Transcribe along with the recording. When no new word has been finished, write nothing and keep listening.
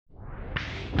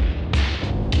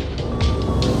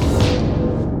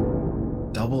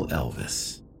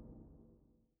Elvis.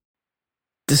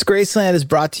 Disgraceland is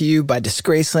brought to you by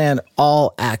Disgraceland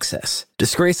All Access.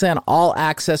 Disgraceland All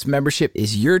Access membership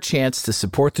is your chance to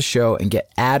support the show and get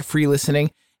ad-free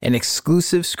listening, an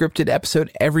exclusive scripted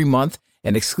episode every month,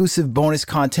 and exclusive bonus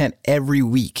content every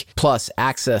week, plus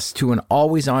access to an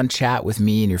always-on chat with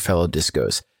me and your fellow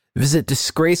discos. Visit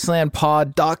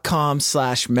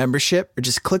disgracelandpod.com/membership or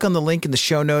just click on the link in the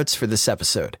show notes for this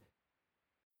episode.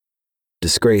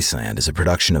 Disgraceland is a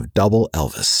production of Double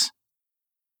Elvis.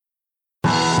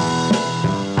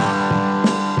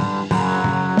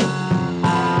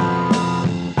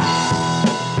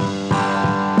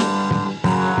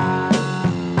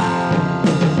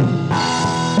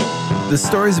 The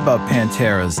stories about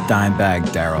Pantera's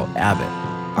Dimebag Darrell Abbott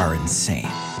are insane.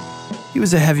 He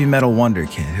was a heavy metal wonder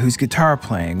kid whose guitar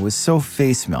playing was so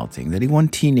face-melting that he won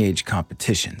teenage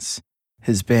competitions.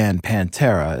 His band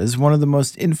Pantera is one of the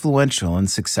most influential and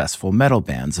successful metal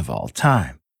bands of all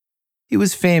time. He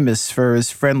was famous for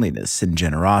his friendliness and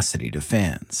generosity to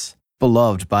fans,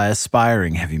 beloved by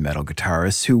aspiring heavy metal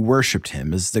guitarists who worshipped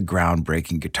him as the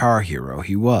groundbreaking guitar hero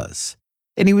he was.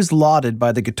 And he was lauded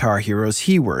by the guitar heroes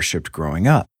he worshipped growing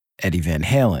up, Eddie Van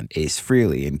Halen, Ace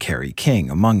Frehley, and Kerry King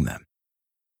among them.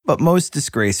 But most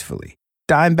disgracefully,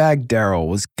 Dimebag Darrell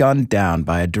was gunned down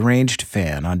by a deranged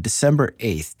fan on December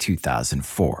 8,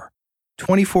 2004,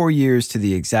 24 years to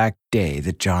the exact day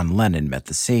that John Lennon met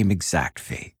the same exact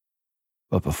fate.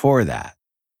 But before that,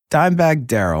 Dimebag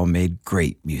Darrell made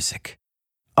great music.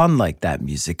 Unlike that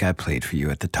music I played for you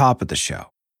at the top of the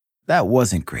show. That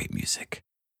wasn't great music.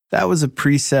 That was a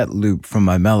preset loop from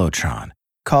my Mellotron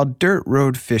called Dirt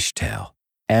Road Fishtail,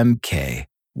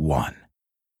 MK1.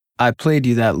 I played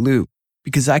you that loop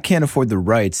because I can't afford the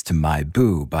rights to My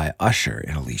Boo by Usher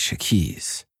and Alicia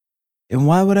Keys. And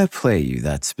why would I play you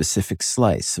that specific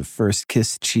slice of First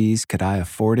Kiss cheese? Could I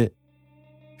afford it?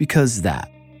 Because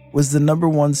that was the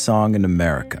 #1 song in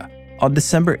America on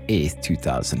December 8th,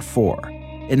 2004.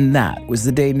 And that was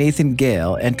the day Nathan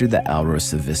Gale entered the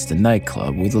Alrosa Vista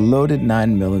nightclub with a loaded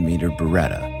 9mm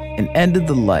Beretta and ended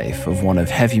the life of one of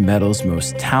heavy metal's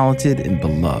most talented and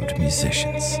beloved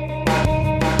musicians.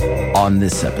 On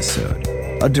this episode,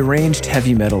 a deranged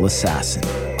heavy metal assassin,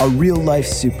 a real-life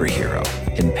superhero,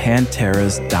 and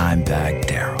Pantera's Dimebag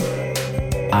Darrell.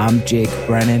 I'm Jake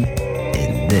Brennan,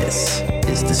 and this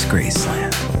is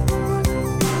Disgraceland.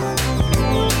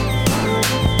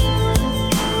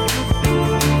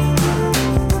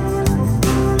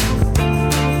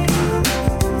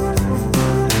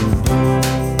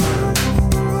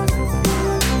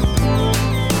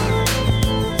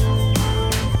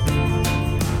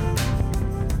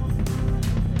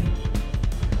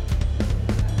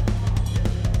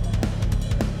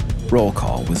 Roll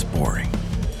call was boring.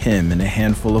 Him and a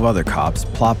handful of other cops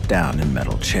plopped down in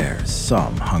metal chairs,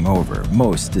 some hungover,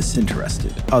 most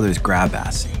disinterested, others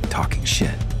grab-assing, talking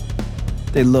shit.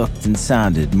 They looked and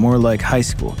sounded more like high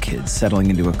school kids settling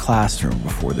into a classroom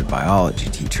before their biology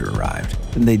teacher arrived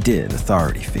than they did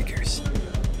authority figures.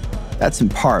 That's in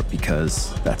part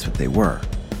because that's what they were,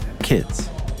 kids.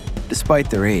 Despite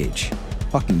their age,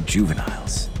 fucking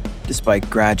juveniles. Despite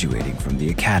graduating from the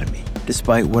academy.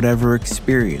 Despite whatever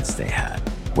experience they had,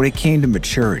 when it came to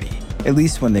maturity, at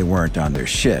least when they weren't on their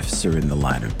shifts or in the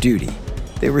line of duty,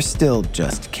 they were still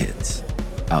just kids.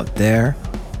 Out there,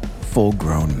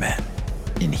 full-grown men.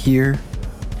 In here,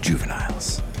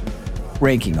 juveniles.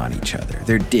 Ranking on each other,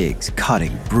 their digs,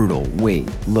 cutting, brutal, weight,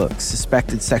 looks,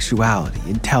 suspected sexuality,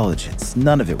 intelligence,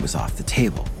 none of it was off the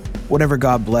table. Whatever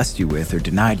God blessed you with or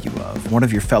denied you of, one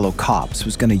of your fellow cops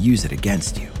was going to use it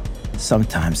against you.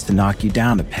 Sometimes to knock you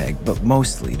down a peg, but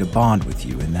mostly to bond with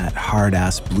you in that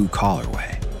hard-ass blue-collar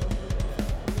way.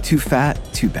 Too fat?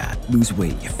 Too bad. Lose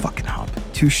weight, you fucking hump.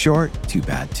 Too short? Too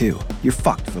bad, too. You're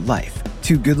fucked for life.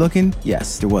 Too good-looking?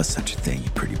 Yes, there was such a thing,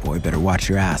 you pretty boy. Better watch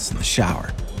your ass in the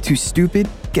shower. Too stupid?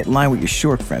 Get in line with your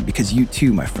short friend, because you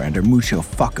too, my friend, are mucho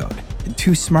fuckoed. And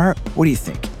too smart? What do you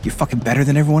think? You're fucking better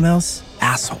than everyone else?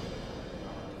 Asshole.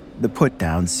 The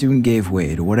put-down soon gave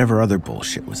way to whatever other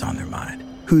bullshit was on their mind.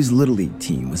 Whose Little League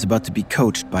team was about to be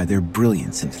coached by their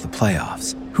brilliance into the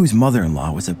playoffs, whose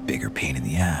mother-in-law was a bigger pain in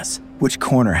the ass, which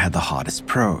corner had the hottest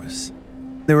pros.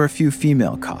 There were a few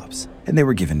female cops, and they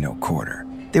were given no quarter.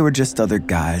 They were just other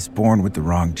guys born with the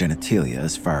wrong genitalia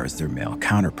as far as their male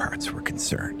counterparts were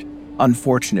concerned.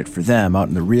 Unfortunate for them out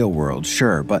in the real world,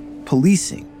 sure, but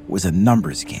policing was a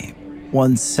numbers game.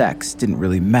 One's sex didn't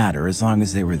really matter as long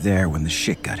as they were there when the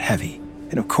shit got heavy.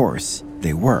 And of course,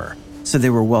 they were. So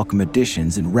they were welcome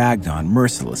additions and ragged on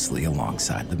mercilessly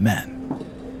alongside the men.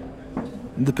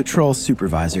 The patrol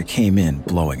supervisor came in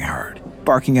blowing hard.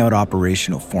 barking out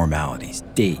operational formalities,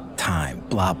 date, time,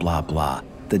 blah, blah, blah.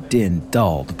 The din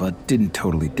dulled but didn't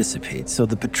totally dissipate, so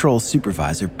the patrol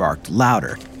supervisor barked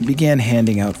louder and began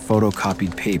handing out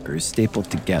photocopied papers stapled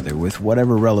together with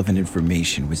whatever relevant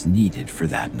information was needed for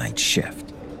that night's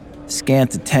shift.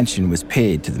 Scant attention was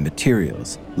paid to the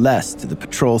materials, less to the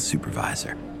patrol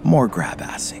supervisor, more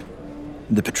grab-assing.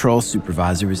 The patrol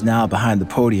supervisor was now behind the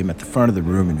podium at the front of the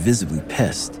room and visibly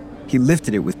pissed. He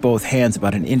lifted it with both hands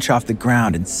about an inch off the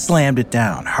ground and slammed it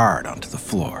down hard onto the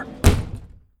floor.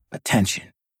 Attention.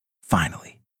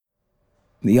 Finally.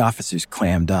 The officers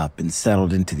clammed up and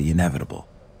settled into the inevitable.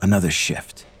 Another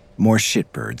shift. More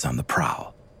shitbirds on the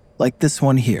prowl. Like this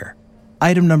one here.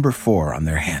 Item number 4 on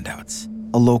their handouts.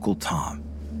 A local Tom.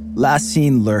 Last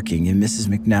seen lurking in Mrs.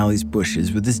 McNally's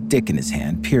bushes with his dick in his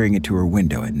hand, peering into her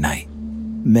window at night.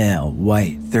 Male,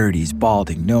 white, 30s,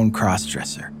 balding, known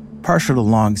crossdresser. Partial to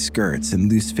long skirts and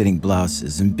loose-fitting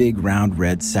blouses and big round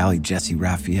red Sally Jesse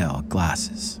Raphael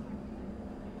glasses.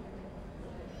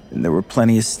 And there were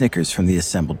plenty of snickers from the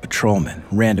assembled patrolmen,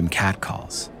 random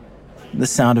catcalls. The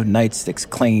sound of nightsticks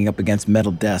clanging up against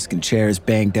metal desks and chairs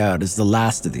banged out as the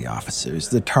last of the officers,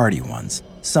 the tardy ones,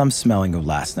 some smelling of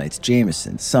last night's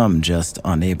Jameson, some just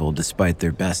unable, despite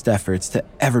their best efforts to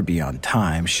ever be on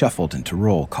time, shuffled into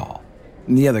roll call.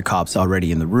 And the other cops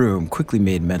already in the room quickly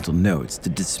made mental notes to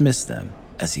dismiss them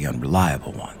as the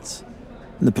unreliable ones.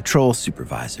 And the patrol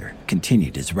supervisor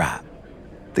continued his rap.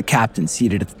 The captain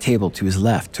seated at the table to his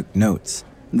left took notes,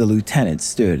 and the lieutenant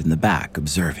stood in the back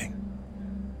observing.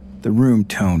 The room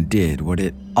tone did what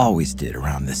it always did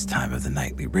around this time of the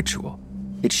nightly ritual.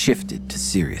 It shifted to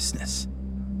seriousness.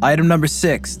 Item number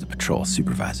 6, the patrol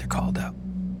supervisor called out.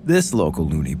 This local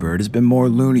loony bird has been more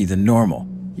loony than normal.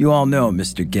 You all know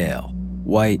Mr. Gale.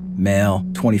 White, male,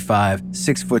 25,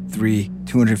 6'3",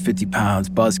 250 pounds,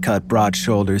 buzz cut, broad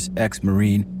shoulders,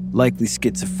 ex-Marine, likely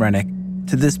schizophrenic.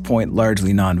 To this point,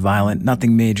 largely nonviolent,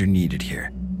 nothing major needed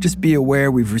here. Just be aware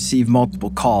we've received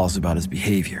multiple calls about his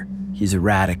behavior. He's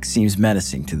erratic, seems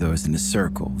menacing to those in his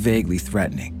circle, vaguely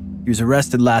threatening. He was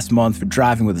arrested last month for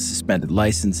driving with a suspended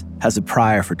license, has a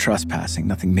prior for trespassing,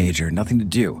 nothing major, nothing to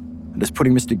do. I'm just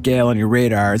putting Mr. Gale on your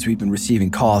radar as we've been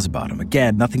receiving calls about him.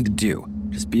 Again, nothing to do.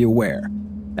 Just be aware.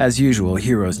 As usual,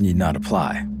 heroes need not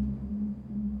apply.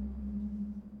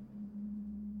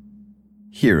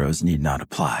 Heroes need not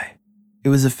apply. It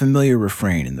was a familiar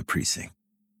refrain in the precinct.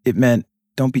 It meant,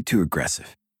 don't be too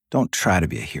aggressive. Don't try to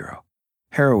be a hero.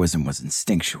 Heroism was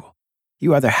instinctual.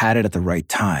 You either had it at the right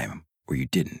time, or you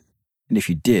didn't. And if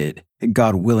you did, and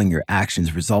God willing your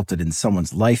actions resulted in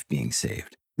someone's life being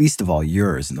saved, least of all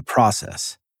yours in the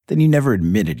process, then you never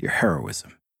admitted your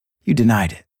heroism. You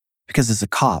denied it. Because as a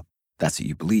cop, that's what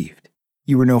you believed.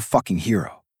 You were no fucking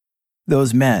hero.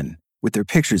 Those men, with their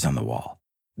pictures on the wall,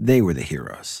 they were the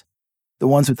heroes. The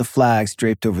ones with the flags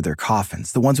draped over their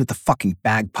coffins, the ones with the fucking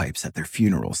bagpipes at their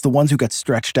funerals, the ones who got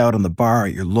stretched out on the bar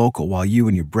at your local while you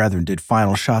and your brethren did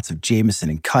final shots of Jameson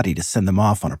and Cuddy to send them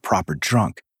off on a proper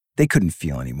drunk. They couldn't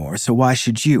feel anymore, so why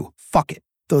should you? Fuck it.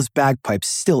 Those bagpipes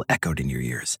still echoed in your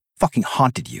ears, fucking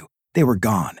haunted you. They were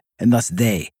gone, and thus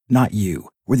they, not you,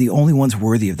 were the only ones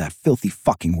worthy of that filthy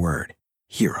fucking word,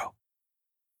 hero.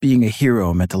 Being a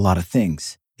hero meant a lot of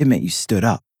things. It meant you stood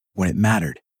up when it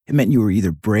mattered. It meant you were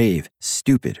either brave,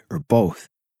 stupid, or both.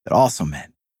 It also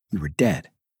meant you were dead.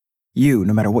 You,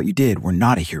 no matter what you did, were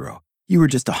not a hero. You were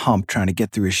just a hump trying to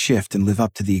get through a shift and live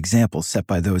up to the example set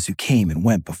by those who came and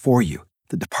went before you,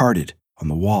 the departed on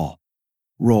the wall.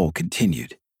 Roll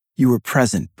continued. You were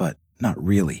present, but not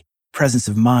really. Presence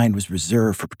of mind was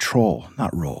reserved for patrol,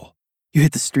 not roll. You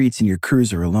hit the streets in your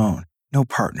cruiser alone. No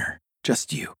partner,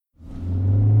 just you.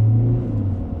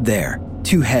 There,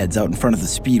 2 heads out in front of the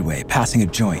speedway, passing a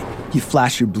joint. You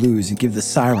flash your blues and give the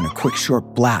siren a quick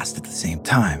short blast at the same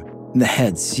time. And the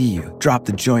heads see you, drop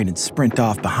the joint and sprint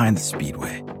off behind the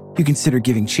speedway. You consider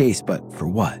giving chase, but for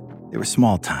what? They were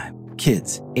small time,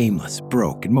 kids, aimless,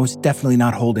 broke, and most definitely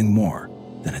not holding more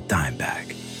than a dime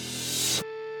bag.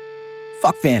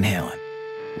 Fuck Van Halen.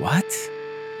 What?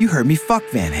 You heard me, fuck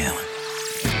Van Halen.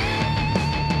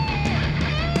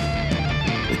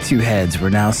 The 2 heads were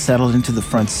now settled into the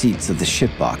front seats of the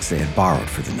shitbox they had borrowed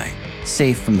for the night,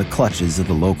 safe from the clutches of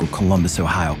the local Columbus,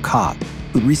 Ohio cop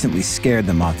who'd recently scared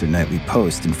them off their nightly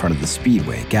post in front of the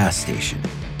Speedway gas station.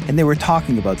 And they were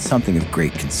talking about something of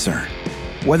great concern.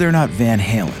 Whether or not Van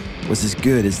Halen was as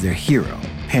good as their hero,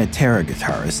 Pantera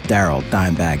guitarist Darrell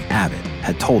Dimebag Abbott,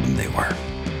 had told them they were.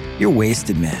 You're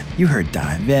wasted, man. You heard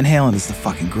Dime. Van Halen is the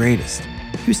fucking greatest.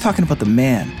 He was talking about the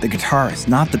man, the guitarist,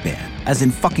 not the band. As in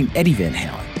fucking Eddie Van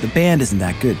Halen. The band isn't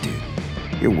that good, dude.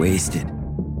 You're wasted.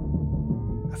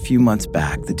 A few months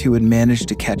back, the two had managed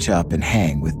to catch up and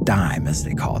hang with Dime, as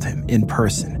they called him, in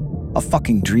person. A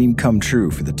fucking dream come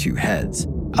true for the two heads,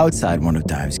 outside one of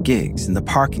Dime's gigs in the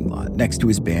parking lot next to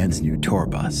his band's new tour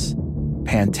bus.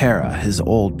 Pantera, his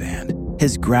old band,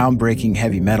 his groundbreaking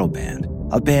heavy metal band,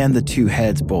 a band the two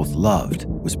heads both loved,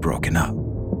 was broken up.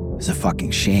 It was a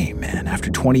fucking shame, man, after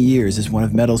 20 years as one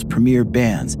of metal's premier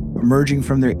bands, emerging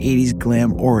from their 80s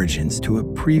glam origins to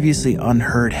a previously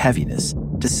unheard heaviness,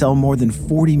 to sell more than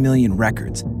 40 million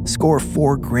records, score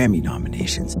 4 Grammy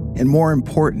nominations, and more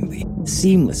importantly,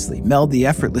 seamlessly meld the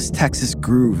effortless Texas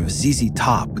groove of ZZ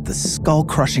Top with the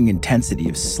skull-crushing intensity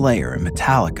of Slayer and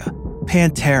Metallica,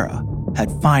 Pantera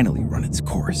had finally run its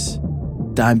course.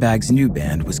 Dimebag's new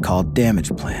band was called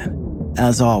Damage Plan.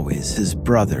 As always, his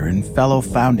brother and fellow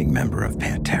founding member of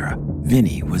Pantera,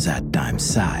 Vinny, was at Dime's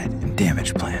side in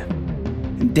Damage Plan.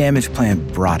 And Damage Plan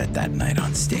brought it that night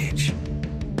on stage.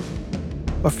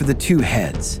 But for the two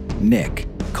heads, Nick,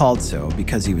 called so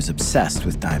because he was obsessed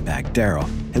with Dimebag Darrell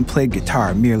and played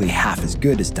guitar merely half as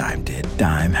good as Dime did.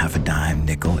 Dime, half a dime,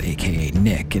 nickel, aka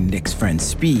Nick, and Nick's friend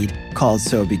Speed, called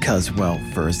so because, well,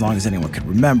 for as long as anyone could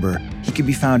remember, he could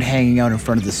be found hanging out in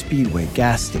front of the Speedway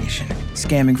gas station,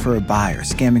 scamming for a buyer,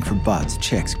 scamming for butts,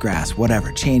 chicks, grass,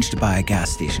 whatever, change to buy a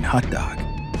gas station hot dog.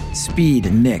 Speed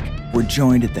and Nick were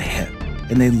joined at the hip,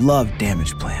 and they loved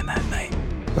Damage Plan that night.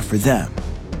 But for them,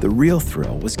 the real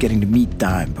thrill was getting to meet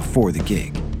Dime before the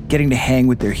gig, getting to hang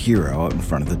with their hero out in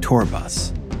front of the tour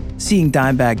bus. Seeing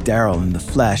Dimebag Darrell in the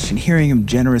flesh and hearing him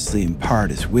generously impart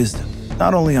his wisdom,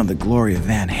 not only on the glory of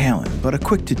Van Halen, but a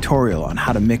quick tutorial on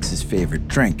how to mix his favorite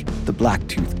drink, the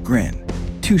Blacktooth Grin.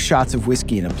 2 shots of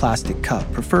whiskey in a plastic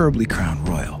cup, preferably Crown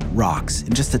Royal, rocks,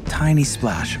 and just a tiny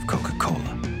splash of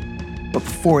Coca-Cola. But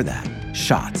before that,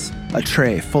 shots, a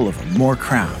tray full of them, more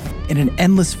Crown, and an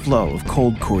endless flow of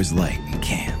cold Coors Light in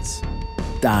cans.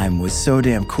 Dime was so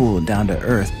damn cool and down to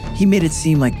earth, he made it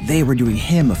seem like they were doing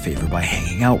him a favor by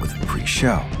hanging out with him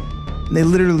pre-show. And they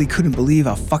literally couldn't believe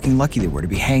how fucking lucky they were to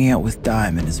be hanging out with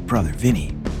Dime and his brother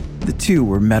Vinny. The two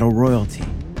were metal royalty.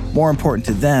 More important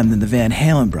to them than the Van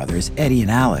Halen brothers, Eddie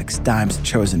and Alex, Dime's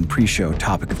chosen pre-show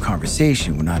topic of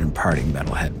conversation when not imparting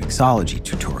metalhead mixology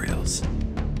tutorials.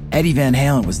 Eddie Van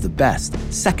Halen was the best,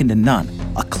 second to none,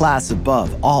 a class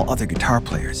above all other guitar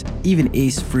players, even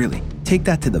Ace Frehley. Take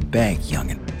that to the bank,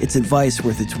 youngin'. It's advice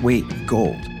worth its weight in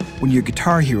gold. When your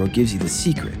guitar hero gives you the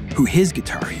secret, who his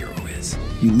guitar hero is,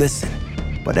 you listen.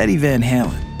 But Eddie Van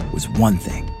Halen was one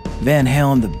thing. Van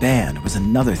Halen the band was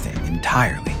another thing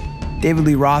entirely. David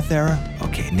Lee Roth era?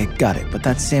 Okay, Nick got it, but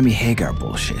that Sammy Hagar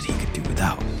bullshit he could do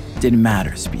without. Didn't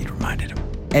matter, Speed reminded him.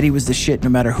 Eddie was the shit no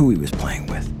matter who he was playing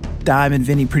with. Dime and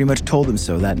Vinny pretty much told him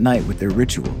so that night with their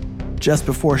ritual. Just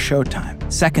before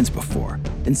showtime, seconds before,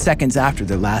 and seconds after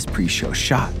their last pre-show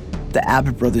shot, the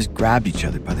Abbott brothers grabbed each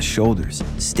other by the shoulders,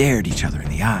 stared each other in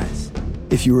the eyes.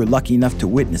 If you were lucky enough to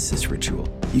witness this ritual,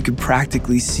 you could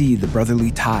practically see the brotherly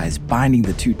ties binding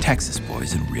the two Texas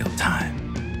boys in real time.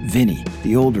 Vinny,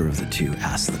 the older of the two,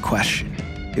 asked the question.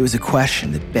 It was a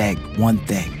question that begged one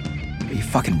thing. Are you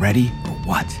fucking ready or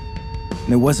what? And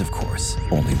there was, of course,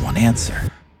 only one answer.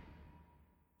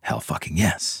 Hell fucking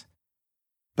yes.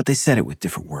 But they said it with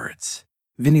different words.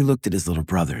 Vinny looked at his little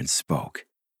brother and spoke.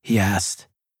 He asked,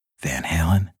 Van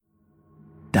Halen?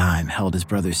 Dime held his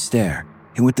brother's stare,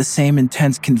 and with the same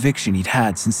intense conviction he'd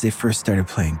had since they first started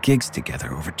playing gigs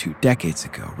together over 2 decades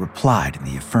ago, replied in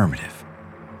the affirmative.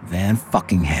 Van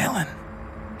fucking Halen.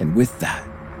 And with that,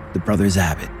 the brothers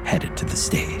Abbott headed to the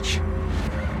stage.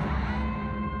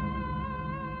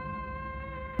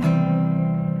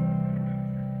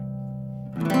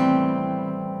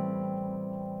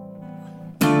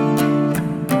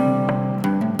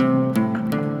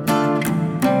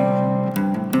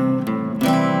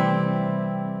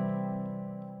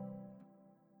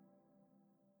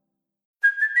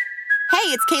 Hey,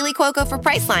 it's Kaylee Cuoco for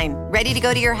Priceline. Ready to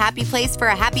go to your happy place for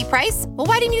a happy price? Well,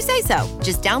 why didn't you say so?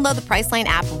 Just download the Priceline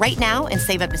app right now and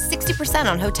save up to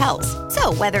 60% on hotels.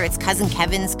 So whether it's Cousin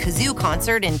Kevin's Kazoo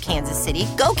Concert in Kansas City,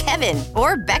 go Kevin,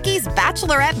 or Becky's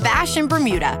Bachelorette Bash in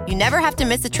Bermuda, you never have to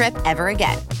miss a trip ever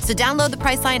again. So download the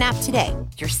Priceline app today.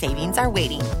 Your savings are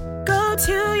waiting. Go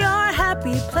to your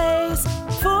happy place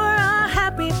for a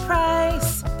happy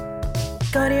price.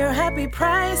 Go to your happy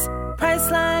price,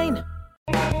 Priceline.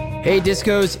 Hey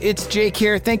Discos, it's Jake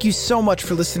here. Thank you so much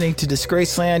for listening to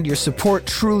Disgraceland. Your support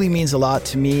truly means a lot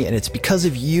to me, and it's because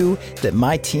of you that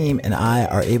my team and I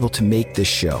are able to make this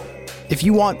show. If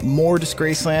you want more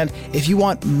Disgraceland, if you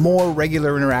want more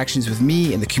regular interactions with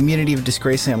me and the community of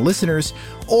Disgraceland listeners,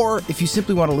 or if you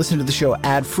simply want to listen to the show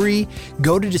ad-free,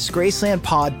 go to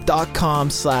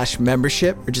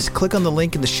disgracelandpod.com/membership or just click on the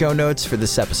link in the show notes for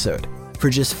this episode. For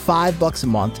just $5 a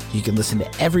month, you can listen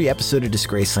to every episode of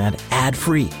Disgraceland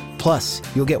ad-free. Plus,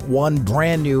 you'll get one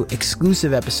brand new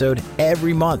exclusive episode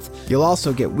every month. You'll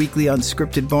also get weekly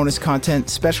unscripted bonus content,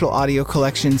 special audio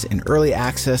collections, and early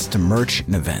access to merch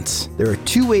and events. There are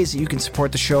 2 ways that you can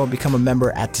support the show and become a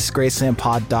member at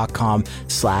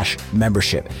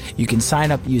disgracelandpod.com/membership. You can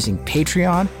sign up using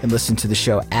Patreon and listen to the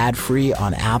show ad-free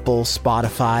on Apple,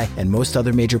 Spotify, and most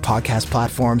other major podcast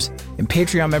platforms. And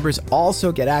Patreon members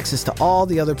also get access to all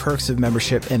the other perks of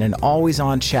membership and an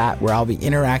always-on chat where I'll be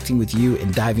interacting with you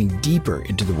and diving deeper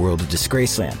into the world of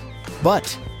Disgraceland.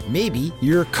 But maybe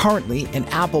you're currently an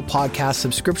Apple Podcast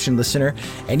subscription listener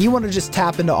and you want to just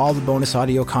tap into all the bonus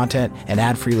audio content and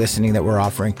ad-free listening that we're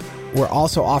offering. We're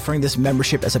also offering this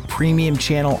membership as a premium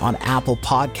channel on Apple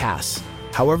Podcasts.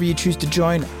 However you choose to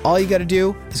join, all you got to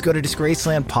do is go to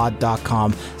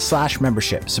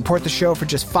disgracelandpod.com/membership. Support the show for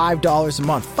just $5 a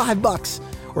month, $5,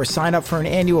 or sign up for an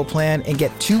annual plan and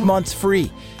get 2 months free.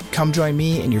 Come join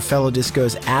me and your fellow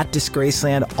discos at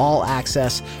Disgraceland All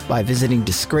Access by visiting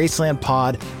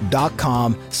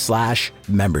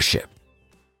disgracelandpod.com/membership.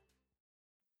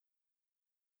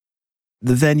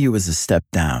 The venue was a step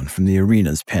down from the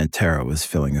arenas Pantera was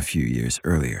filling a few years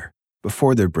earlier,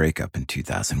 before their breakup in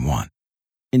 2001.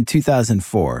 In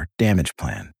 2004, Damage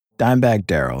Plan, Dimebag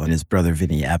Darrell and his brother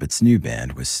Vinny Abbott's new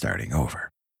band was starting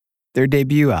over. Their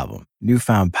debut album,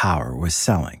 Newfound Power, was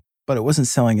selling, but it wasn't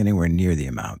selling anywhere near the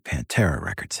amount Pantera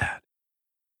records had.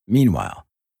 Meanwhile,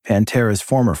 Pantera's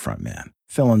former frontman,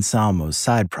 Phil Anselmo's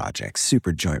side projects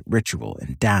Superjoint Ritual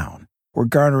and Down were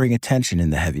garnering attention in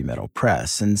the heavy metal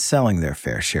press and selling their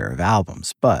fair share of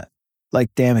albums, but,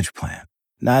 like Damage Plan,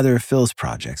 neither of Phil's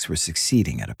projects were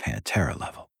succeeding at a Pantera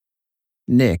level.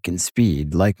 Nick and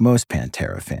Speed, like most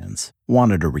Pantera fans,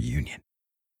 wanted a reunion,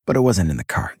 but it wasn't in the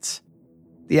cards.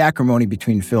 The acrimony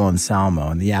between Phil Anselmo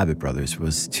and the Abbott brothers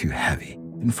was too heavy,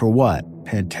 and for what,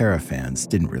 Pantera fans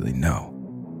didn't really know.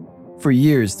 For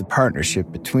years, the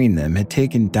partnership between them had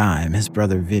taken Dime, his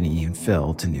brother Vinny, and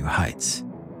Phil to new heights.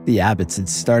 The Abbotts had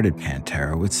started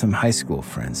Pantera with some high school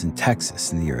friends in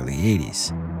Texas in the early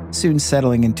 80s, soon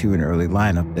settling into an early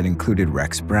lineup that included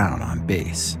Rex Brown on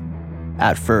bass.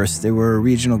 At first, they were a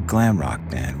regional glam rock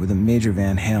band with a major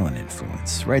Van Halen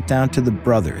influence, right down to the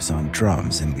brothers on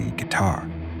drums and lead guitar.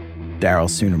 Darrell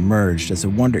soon emerged as a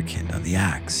wonderkid on the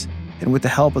axe, and with the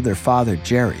help of their father,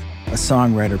 Jerry, a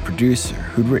songwriter-producer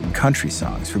who'd written country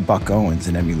songs for Buck Owens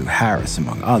and Emmylou Harris,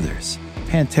 among others,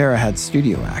 Pantera had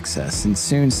studio access and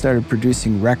soon started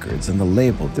producing records on the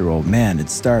label their old man had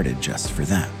started just for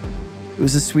them. It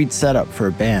was a sweet setup for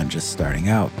a band just starting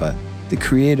out, but the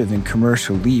creative and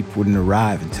commercial leap wouldn't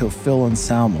arrive until Phil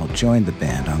Anselmo joined the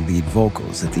band on lead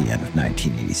vocals at the end of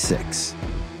 1986.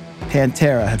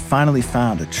 Pantera had finally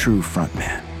found a true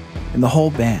frontman, and the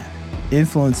whole band,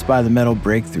 influenced by the metal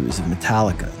breakthroughs of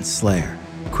Metallica and Slayer,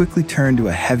 quickly turned to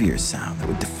a heavier sound that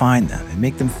would define them and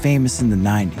make them famous in the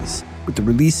 90s with the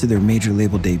release of their major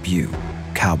label debut,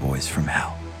 Cowboys from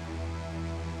Hell.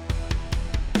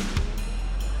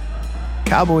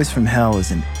 Cowboys from Hell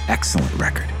is an excellent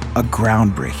record, a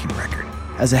groundbreaking record.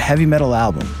 As a heavy metal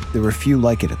album, there were few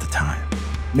like it at the time.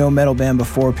 No metal band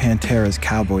before Pantera's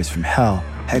Cowboys from Hell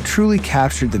had truly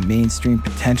captured the mainstream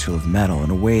potential of metal in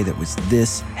a way that was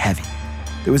this heavy.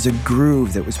 There was a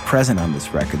groove that was present on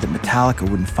this record that Metallica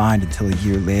wouldn't find until a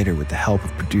year later with the help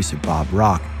of producer Bob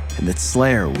Rock, and that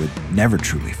Slayer would never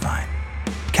truly find.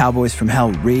 Cowboys from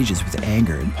Hell rages with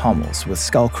anger and pummels with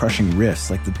skull-crushing riffs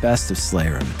like the best of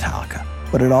Slayer and Metallica,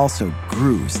 but it also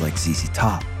grooves like ZZ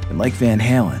Top. And like Van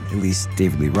Halen, at least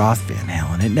David Lee Roth Van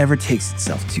Halen, it never takes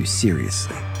itself too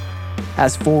seriously.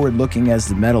 As forward-looking as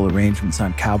the metal arrangements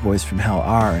on Cowboys from Hell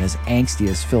are, and as angsty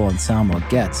as Phil Anselmo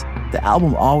gets, the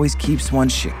album always keeps one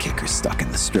shit kicker stuck in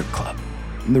the strip club.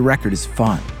 And the record is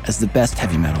fun, as the best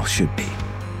heavy metal should be.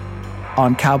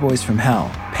 On Cowboys from Hell,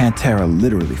 Pantera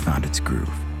literally found its groove.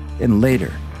 And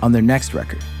later, on their next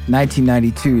record,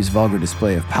 1992's Vulgar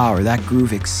Display of Power, that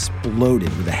groove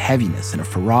exploded with a heaviness and a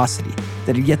ferocity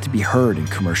that had yet to be heard in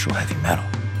commercial heavy metal.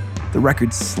 The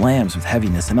record slams with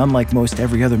heaviness, and unlike most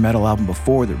every other metal album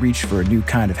before that reached for a new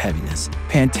kind of heaviness,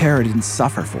 Pantera didn't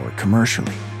suffer for it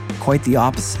commercially. Quite the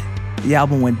opposite. The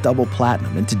album went double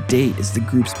platinum, and to date is the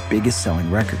group's biggest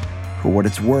selling record. For what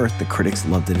it's worth, the critics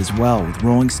loved it as well, with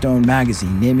Rolling Stone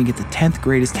magazine naming it the 10th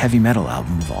greatest heavy metal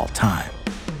album of all time.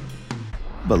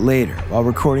 But later, while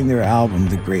recording their album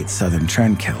The Great Southern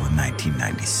Trendkill in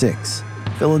 1996,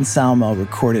 Phil Anselmo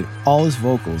recorded all his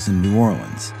vocals in New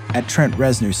Orleans at Trent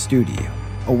Reznor's studio,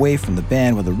 away from the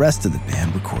band while the rest of the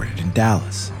band recorded in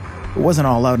Dallas. It wasn't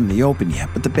all out in the open yet,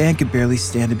 but the band could barely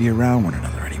stand to be around one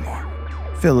another anymore.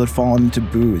 Phil had fallen into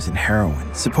booze and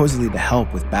heroin, supposedly to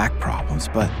help with back problems,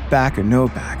 but back or no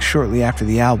back, shortly after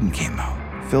the album came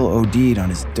out, Phil OD'd on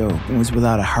his dope and was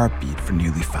without a heartbeat for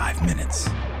nearly 5 minutes.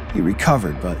 He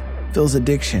recovered, but Phil's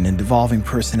addiction and devolving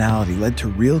personality led to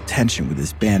real tension with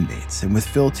his bandmates, and with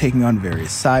Phil taking on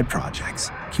various side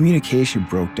projects, communication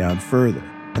broke down further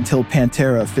until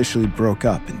Pantera officially broke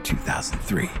up in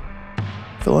 2003.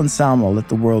 Phil Anselmo let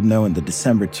the world know in the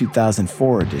December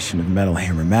 2004 edition of Metal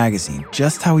Hammer magazine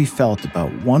just how he felt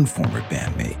about one former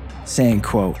bandmate, saying,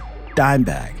 quote,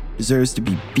 "Dimebag deserves to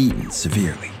be beaten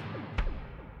severely."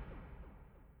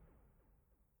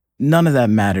 None of that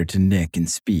mattered to Nick and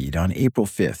Speed on April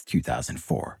 5th,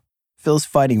 2004. Phil's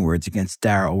fighting words against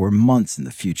Darrell were months in the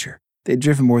future. They'd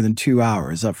driven more than 2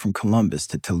 hours up from Columbus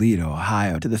to Toledo,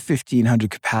 Ohio, to the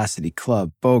 1,500-capacity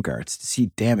club Bogart's to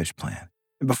see Damageplan.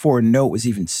 And before a note was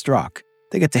even struck,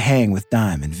 they got to hang with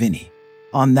Dime and Vinny.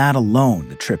 On that alone,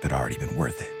 the trip had already been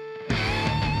worth it.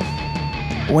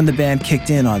 But when the band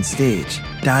kicked in on stage,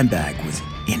 Dimebag was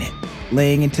in it,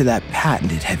 laying into that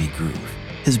patented heavy groove,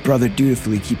 his brother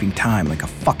dutifully keeping time like a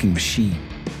fucking machine.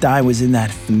 Dime was in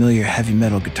that familiar heavy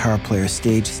metal guitar player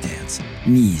stage stance,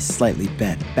 knees slightly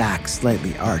bent, back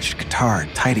slightly arched, guitar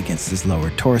tight against his lower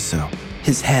torso,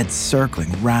 his head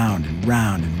circling round and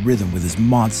round in rhythm with his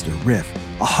monster riff,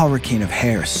 a hurricane of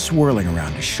hair swirling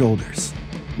around his shoulders.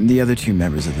 And the other 2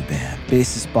 members of the band,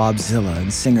 bassist Bob Zilla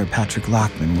and singer Patrick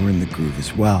Lockman, were in the groove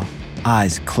as well,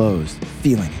 eyes closed,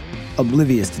 feeling it,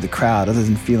 oblivious to the crowd other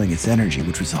than feeling its energy,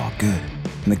 which was all good.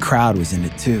 And the crowd was in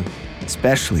it too,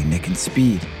 especially Nick and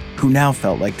Speed, who now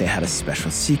felt like they had a special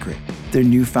secret, their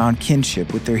newfound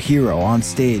kinship with their hero on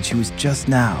stage who was just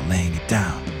now laying it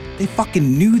down. They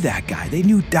fucking knew that guy. They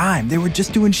knew Dime. They were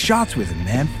just doing shots with him,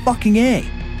 man. Fucking A.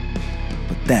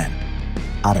 But then,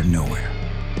 out of nowhere,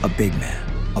 a big man,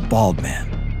 a bald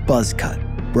man, buzz cut,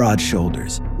 broad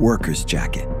shoulders, worker's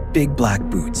jacket, big black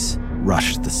boots,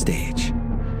 rushed the stage.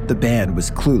 The band was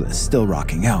clueless, still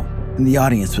rocking out, and the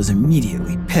audience was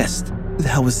immediately pissed. Who the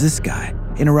hell was this guy,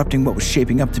 interrupting what was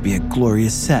shaping up to be a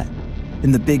glorious set?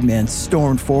 And the big man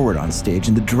stormed forward on stage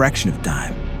in the direction of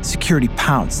Dime. Security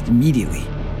pounced immediately.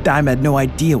 Dime had no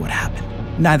idea what happened.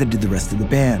 Neither did the rest of the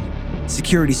band.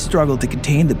 Security struggled to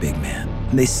contain the big man,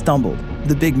 and they stumbled.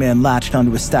 The big man latched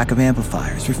onto a stack of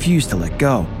amplifiers, refused to let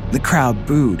go. The crowd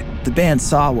booed. The band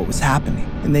saw what was happening,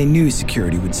 and they knew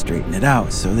security would straighten it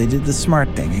out, so they did the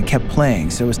smart thing and kept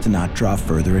playing so as to not draw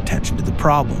further attention to the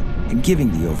problem, and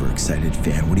giving the overexcited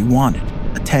fan what he wanted,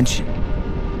 attention.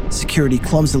 Security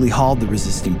clumsily hauled the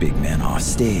resisting big man off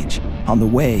stage. On the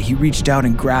way, he reached out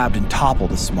and grabbed and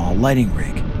toppled a small lighting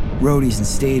rig. Roadies and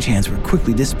stagehands were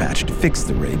quickly dispatched to fix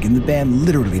the rig, and the band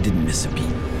literally didn't miss a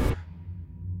beat.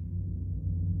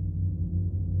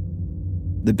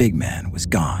 The big man was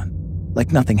gone,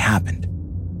 like nothing happened.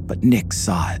 But Nick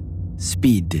saw it.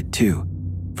 Speed did too.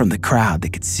 From the crowd, they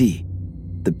could see.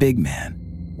 The big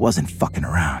man wasn't fucking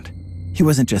around. He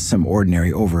wasn't just some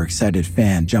ordinary overexcited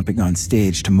fan jumping on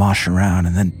stage to mosh around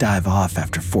and then dive off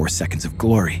after 4 seconds of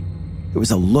glory. There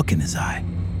was a look in his eye.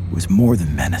 It was more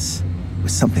than menace. It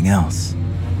was something else.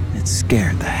 And it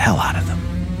scared the hell out of them.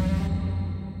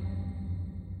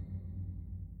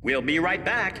 We'll be right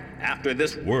back after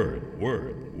this word.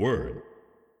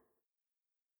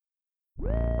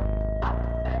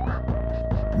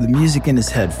 The music in his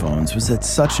headphones was at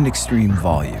such an extreme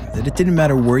volume that it didn't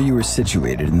matter where you were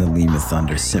situated in the Lima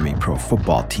Thunder semi-pro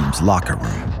football team's locker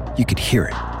room. You could hear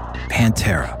it.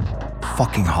 Pantera.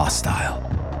 Fucking hostile.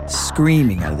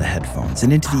 Screaming out of the headphones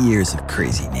and into the ears of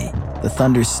Crazy Nate, the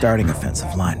Thunder's starting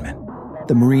offensive lineman.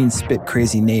 The Marines spit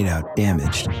Crazy Nate out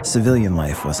damaged. Civilian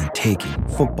life wasn't taking.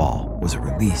 Football was a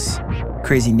release.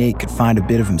 Crazy Nate could find a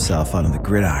bit of himself out on the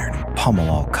gridiron and pummel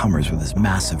all comers with his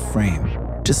massive frame,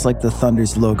 just like the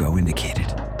Thunder's logo indicated.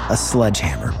 A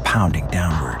sledgehammer pounding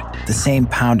downward, the same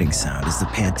pounding sound as the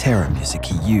Pantera music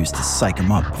he used to psych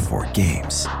him up before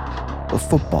games. But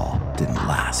football didn't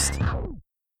last.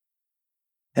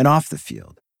 And off the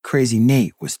field, Crazy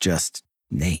Nate was just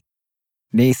Nate.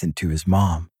 Nathan to his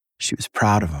mom. She was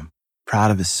proud of him,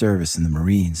 proud of his service in the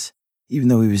Marines, even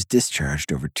though he was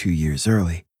discharged over 2 years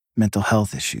early. Mental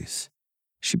health issues.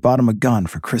 She bought him a gun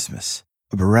for Christmas,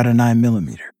 a Beretta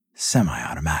 9mm,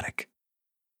 semi-automatic.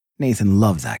 Nathan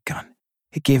loved that gun.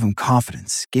 It gave him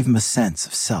confidence, gave him a sense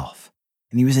of self,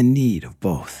 and he was in need of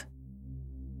both.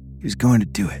 He was going to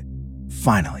do it.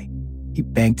 Finally, he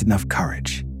banked enough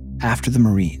courage. After the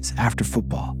Marines, after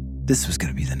football, this was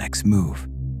going to be the next move.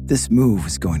 This move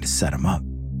was going to set him up.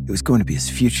 It was going to be his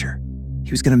future.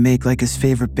 He was going to make like his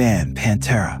favorite band,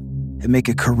 Pantera, and make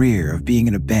a career of being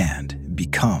in a band and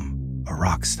become a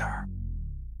rock star.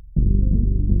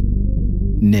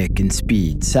 Nick and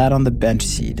Speed sat on the bench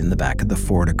seat in the back of the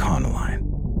Ford Econoline.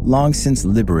 Long since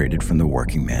liberated from the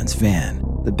working man's van,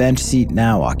 the bench seat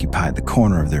now occupied the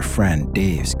corner of their friend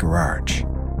Dave's garage.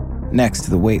 Next to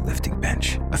the weightlifting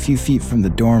bench, a few feet from the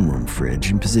dorm room fridge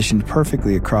and positioned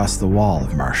perfectly across the wall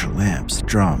of Marshall amps,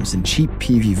 drums, and cheap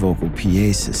PV vocal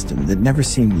PA system that never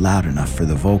seemed loud enough for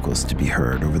the vocals to be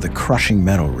heard over the crushing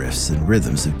metal riffs and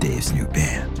rhythms of Dave's new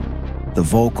band. The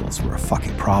vocals were a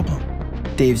fucking problem.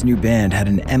 Dave's new band had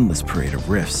an endless parade of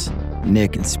riffs.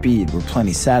 Nick and Speed were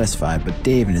plenty satisfied, but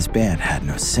Dave and his band had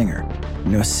no singer.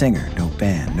 No singer, no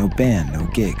band, no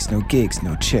gigs, no chicks,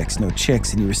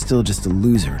 and you were still just a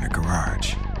loser in a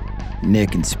garage.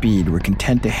 Nick and Speed were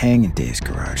content to hang in Dave's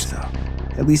garage, though.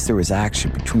 At least there was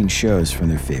action between shows from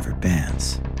their favorite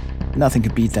bands. Nothing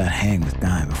could beat that hang with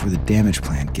Dime before the Damage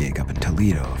Plan gig up in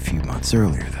Toledo a few months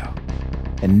earlier, though.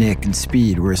 And Nick and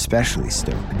Speed were especially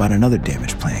stoked about another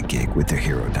Damage Plan gig with their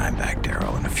hero Dimebag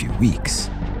Darrell in a few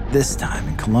weeks, this time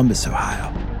in Columbus,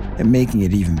 Ohio, and making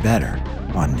it even better,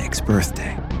 on Nick's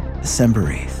birthday,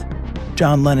 December 8th.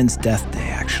 John Lennon's death day,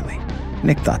 actually.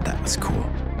 Nick thought that was cool.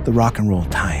 The rock and roll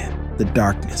tie-in, the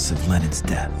darkness of Lennon's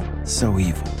death. So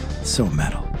evil, so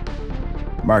metal.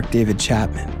 Mark David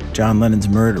Chapman, John Lennon's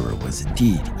murderer, was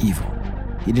indeed evil.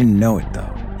 He didn't know it,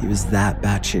 though. He was that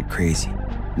batshit crazy.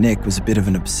 Nick was a bit of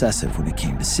an obsessive when it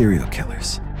came to serial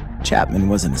killers. Chapman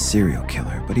wasn't a serial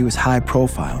killer, but he was high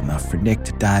profile enough for Nick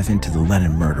to dive into the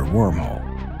Lennon murder wormhole.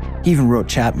 He even wrote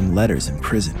Chapman letters in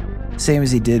prison, same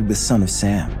as he did with Son of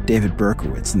Sam, David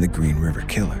Berkowitz, and the Green River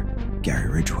Killer, Gary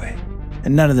Ridgway.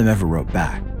 And none of them ever wrote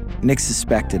back. Nick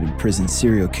suspected in prison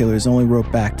serial killers only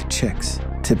wrote back to chicks,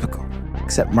 typical,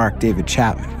 except Mark David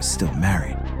Chapman was still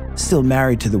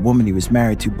married to the woman he was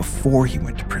married to before he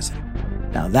went to prison.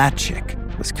 Now that chick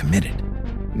was committed.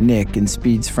 Nick and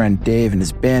Speed's friend Dave and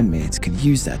his bandmates could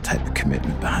use that type of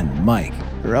commitment behind the mic,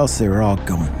 or else they were all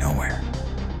going nowhere.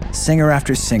 Singer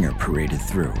after singer paraded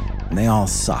through, and they all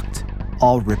sucked,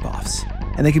 all rip-offs,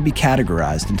 and they could be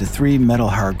categorized into 3 metal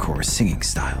hardcore singing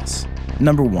styles.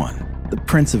 Number 1, the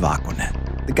Prince of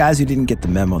Aquanet. The guys who didn't get the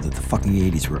memo that the fucking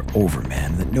 80s were over,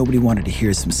 man, that nobody wanted to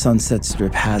hear some Sunset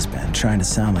Strip has-been trying to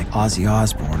sound like Ozzy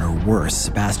Osbourne or worse,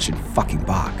 Sebastian fucking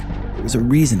Bach. There was a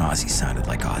reason Ozzy sounded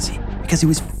like Ozzy, because he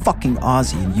was fucking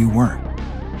Ozzy and you weren't.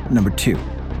 Number 2,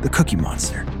 the Cookie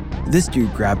Monster. This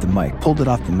dude grabbed the mic, pulled it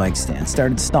off the mic stand,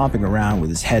 started stomping around with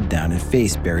his head down and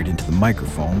face buried into the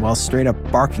microphone while straight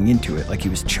up barking into it like he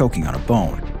was choking on a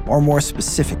bone. Or more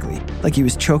specifically, like he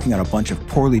was choking on a bunch of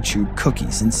poorly chewed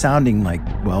cookies and sounding like,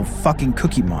 well, fucking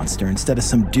Cookie Monster instead of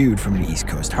some dude from an East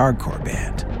Coast hardcore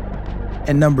band.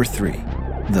 And number 3,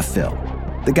 the Phil.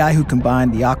 The guy who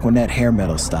combined the Aquanet hair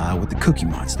metal style with the Cookie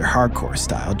Monster hardcore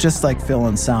style, just like Phil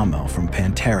Anselmo from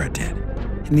Pantera did.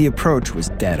 And the approach was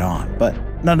dead on, but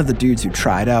none of the dudes who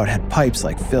tried out had pipes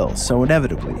like Phil, so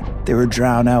inevitably, they were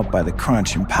drowned out by the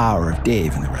crunch and power of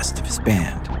Dave and the rest of his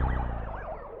band.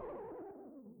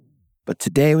 But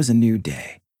today was a new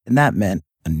day, and that meant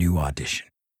a new audition.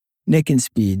 Nick and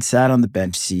Speed sat on the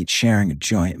bench seat sharing a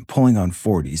joint and pulling on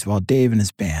 40s while Dave and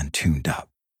his band tuned up.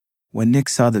 When Nick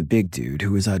saw the big dude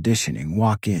who was auditioning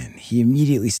walk in, he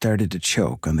immediately started to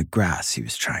choke on the grass he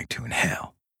was trying to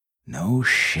inhale. No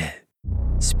shit.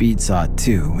 Speed saw it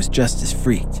too and was just as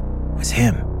freaked. It was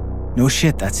him. No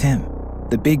shit, that's him.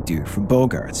 The big dude from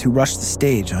Bogarts who rushed the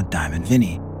stage on Diamond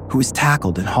Vinny, who was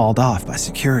tackled and hauled off by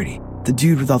security. The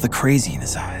dude with all the crazy in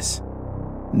his eyes.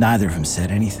 Neither of them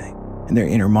said anything, and their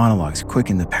inner monologues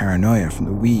quickened the paranoia from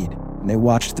the weed, and they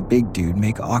watched the big dude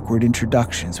make awkward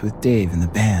introductions with Dave and the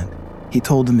band. He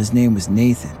told him his name was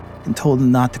Nathan, and told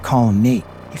him not to call him Nate.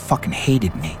 He fucking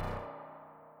hated Nate.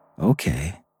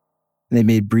 Okay. They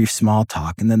made brief small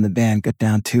talk, and then the band got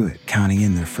down to it, counting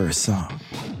in their first song.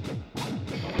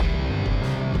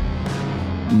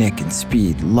 Nick and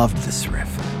Speed loved this riff,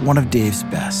 one of Dave's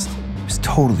best. It was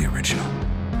totally original,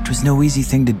 which was no easy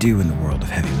thing to do in the world of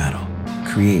heavy metal,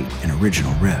 create an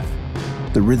original riff.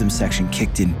 The rhythm section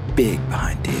kicked in big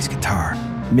behind Dave's guitar,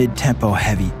 mid-tempo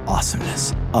heavy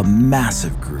awesomeness, a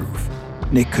massive groove.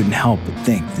 Nick couldn't help but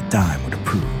think that Dime would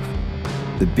approve.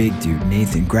 The big dude,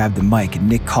 Nathan, grabbed the mic and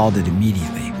Nick called it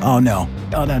immediately. Oh no,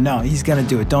 he's gonna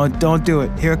do it, don't do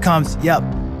it, here it comes, yep.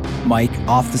 Mike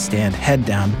off the stand, head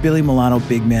down, Billy Milano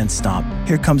big man stomp,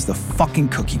 here comes the fucking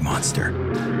Cookie Monster.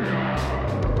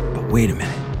 But wait a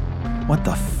minute, what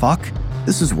the fuck?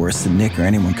 This was worse than Nick or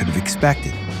anyone could have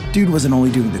expected. Dude wasn't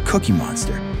only doing the Cookie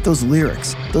Monster, Those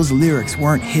lyrics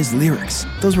weren't his lyrics.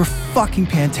 Those were fucking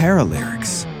Pantera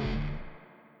lyrics.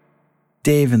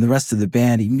 Dave and the rest of the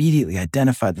band immediately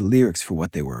identified the lyrics for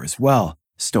what they were as well,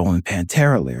 stolen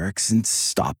Pantera lyrics, and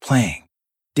stopped playing.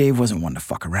 Dave wasn't one to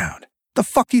fuck around. The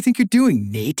fuck do you think you're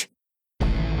doing, Nate?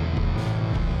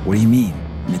 What do you mean?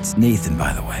 And it's Nathan,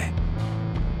 by the way.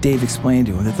 Dave explained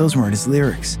to him that those weren't his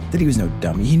lyrics, that he was no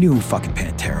dummy. He knew who fucking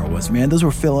Pantera was, man. Those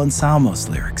were Phil Anselmo's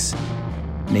lyrics.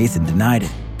 Nathan denied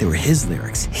it. They were his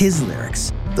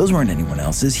lyrics. Those weren't anyone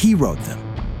else's. He wrote them.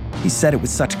 He said it with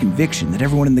such conviction that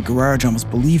everyone in the garage almost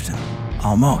believed him.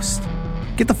 Almost.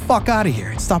 Get the fuck out of here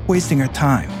and stop wasting our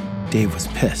time. Dave was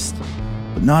pissed,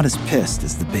 but not as pissed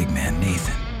as the big man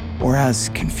Nathan, or as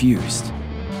confused.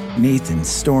 Nathan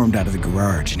stormed out of the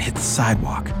garage and hit the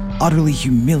sidewalk, utterly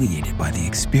humiliated by the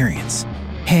experience.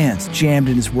 Hands jammed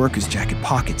in his worker's jacket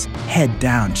pockets, head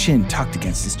down, chin tucked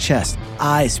against his chest,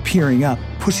 eyes peering up,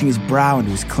 pushing his brow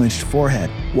into his clenched forehead,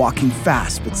 walking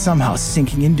fast but somehow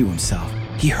sinking into himself.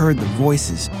 He heard the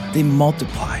voices. They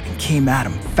multiplied and came at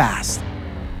him fast.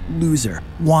 Loser,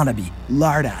 wannabe,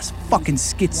 lardass, fucking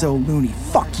schizo loony,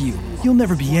 fuck you. You'll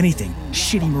never be anything.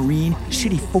 Shitty Marine,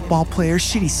 shitty football player,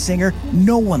 shitty singer.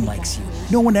 No one likes you.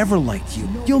 No one ever liked you.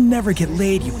 You'll never get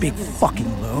laid, you big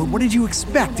fucking load. What did you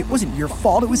expect? It wasn't your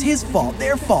fault, it was his fault,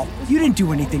 their fault. You didn't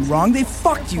do anything wrong. They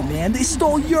fucked you, man. They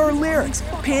stole your lyrics.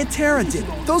 Pantera did.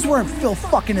 Those weren't Phil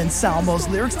fucking Anselmo's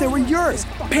lyrics, they were yours.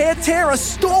 Pantera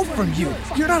stole from you.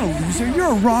 You're not a loser,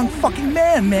 you're a wrong fucking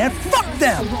man. Fuck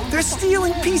them. They're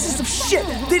stealing pieces of shit.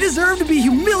 They deserve to be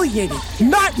humiliated,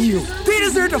 not you. They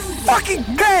deserve to fucking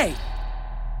pay.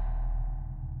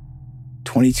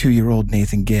 22-year-old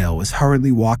Nathan Gale was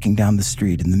hurriedly walking down the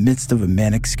street in the midst of a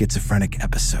manic schizophrenic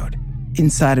episode.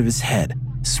 Inside of his head,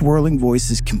 swirling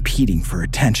voices competing for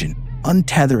attention,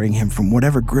 untethering him from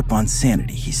whatever grip on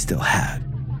sanity he still had.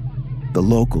 The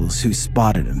locals who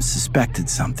spotted him suspected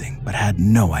something but had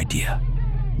no idea.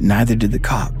 Neither did the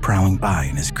cop prowling by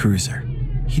in his cruiser.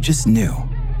 He just knew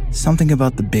something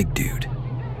about the big dude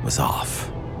was off.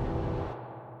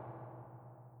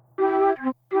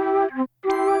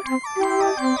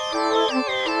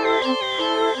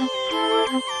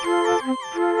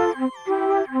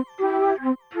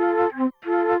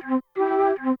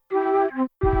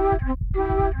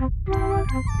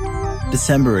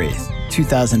 December 8th,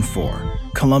 2004,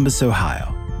 Columbus,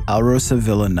 Ohio, Alrosa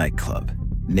Villa nightclub,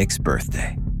 Nick's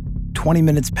birthday. 20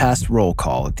 minutes past roll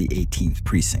call at the 18th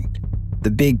precinct.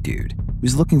 The big dude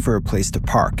was looking for a place to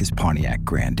park his Pontiac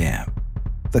Grand Am.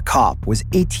 The cop was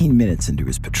 18 minutes into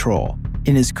his patrol,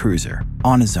 in his cruiser,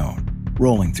 on his own,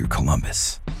 rolling through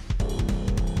Columbus.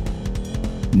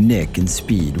 Nick and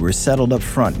Speed were settled up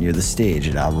front near the stage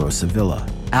at Alrosa Villa,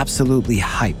 absolutely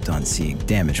hyped on seeing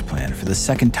Damageplan for the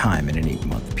second time in an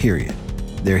 8-month period.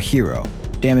 Their hero,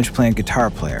 Damageplan guitar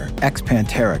player,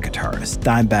 ex-Pantera guitarist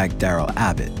Dimebag Darrell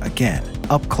Abbott, again,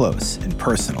 up close and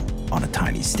personal on a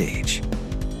tiny stage.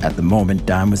 At the moment,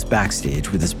 Dime was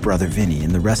backstage with his brother Vinny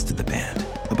and the rest of the band,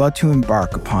 about to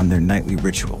embark upon their nightly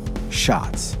ritual,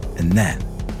 shots, and then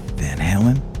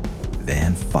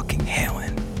Van fucking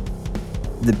Halen.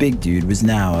 The big dude was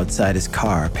now outside his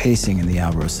car, pacing in the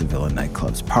Alrosa Villa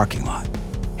nightclub's parking lot,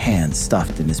 hands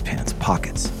stuffed in his pants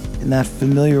pockets, in that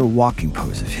familiar walking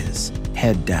pose of his,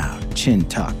 head down, chin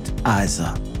tucked, eyes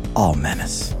up, all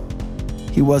menace.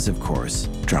 He was, of course,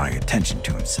 drawing attention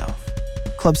to himself.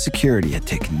 Club security had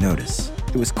taken notice.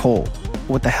 It was cold.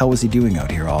 What the hell was he doing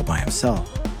out here all by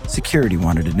himself? Security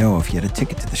wanted to know if he had a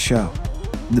ticket to the show.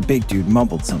 The big dude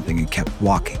mumbled something and kept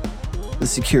walking. The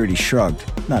security shrugged,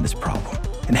 not his problem,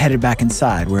 and headed back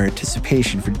inside where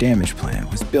anticipation for Damageplan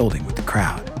was building with the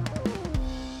crowd.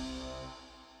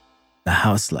 The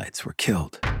house lights were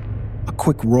killed. A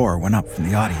quick roar went up from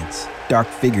the audience. Dark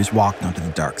figures walked onto the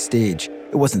dark stage.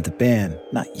 It wasn't the band,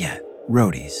 not yet.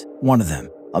 Roadies. One of them,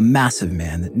 a massive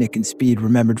man that Nick and Speed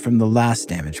remembered from the last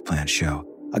Damageplan show.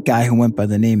 A guy who went by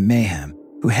the name Mayhem,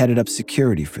 who headed up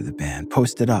security for the band,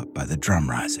 posted up by the drum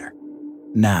riser.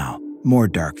 Now, more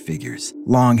dark figures,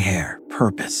 long hair,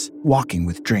 purpose, walking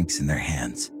with drinks in their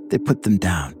hands. They put them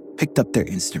down, picked up their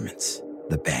instruments.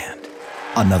 The band.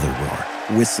 Another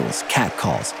roar, whistles,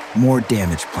 catcalls, more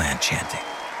Damageplan chanting.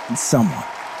 And someone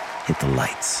hit the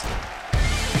lights.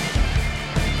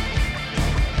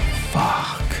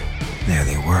 Fuck. There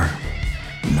they were.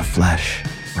 In the flesh,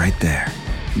 right there,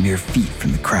 mere feet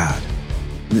from the crowd.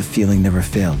 The feeling never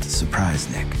failed to surprise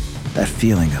Nick. That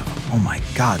feeling of, oh my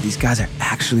God, these guys are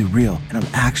actually real, and I'm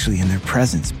actually in their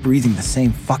presence, breathing the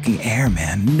same fucking air,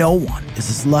 man. No one is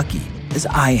as lucky as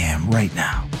I am right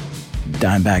now.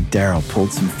 Dimebag Darrell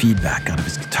pulled some feedback out of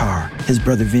his guitar. His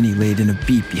brother Vinny laid in a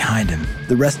beat behind him.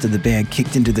 The rest of the band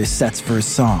kicked into their sets for a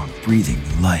song, breathing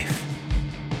new life.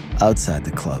 Outside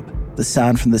the club, the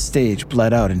sound from the stage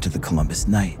bled out into the Columbus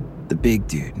night. The big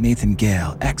dude, Nathan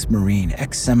Gale, ex-Marine,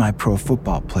 ex-semi-pro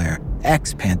football player,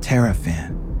 ex-Pantera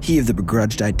fan. He of the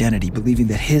begrudged identity, believing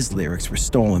that his lyrics were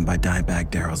stolen by Dimebag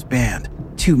Darrell's band.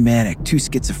 Too manic, too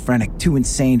schizophrenic, too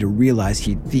insane to realize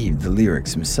he'd thieved the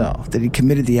lyrics himself, that he'd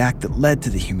committed the act that led to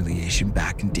the humiliation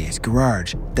back in Dave's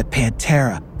garage, that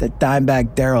Pantera, that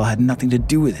Dimebag Darrell had nothing to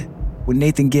do with it. When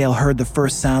Nathan Gale heard the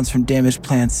first sounds from Damage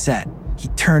Plan's set, he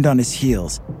turned on his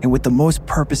heels, and with the most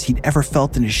purpose he'd ever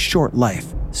felt in his short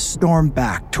life, stormed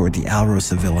back toward the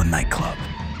Alrosa Villa nightclub.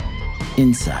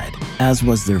 Inside, as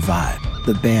was their vibe,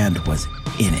 the band was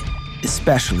in it,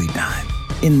 especially Dime,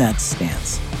 in that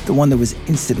stance, the one that was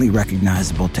instantly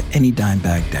recognizable to any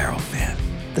Dimebag Darrell fan.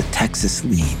 The Texas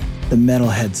lean, the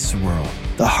metalhead swirl,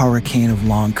 the hurricane of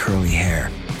long curly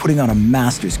hair, putting on a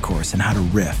master's course in how to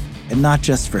riff, and not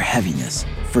just for heaviness,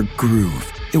 for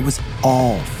groove. It was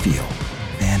all feel.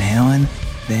 Van Halen,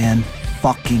 Van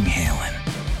fucking Halen.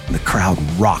 The crowd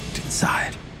rocked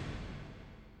inside.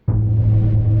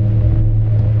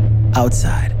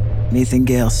 Outside, Nathan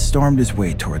Gale stormed his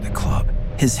way toward the club,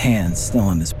 his hands still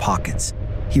in his pockets.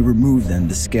 He removed them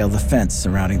to scale the fence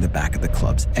surrounding the back of the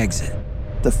club's exit.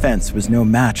 The fence was no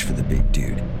match for the big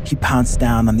dude. He pounced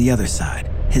down on the other side,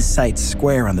 his sights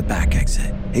square on the back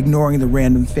exit, ignoring the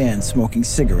random fans smoking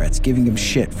cigarettes, giving him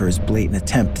shit for his blatant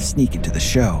attempt to sneak into the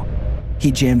show.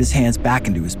 He jammed his hands back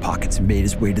into his pockets and made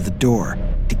his way to the door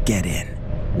to get in,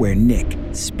 where Nick,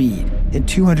 Speed, and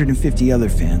 250 other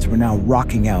fans were now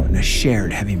rocking out in a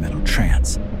shared heavy metal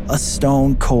trance. A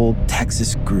stone-cold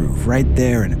Texas groove right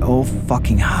there in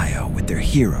Ohio with their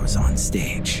heroes on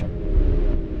stage.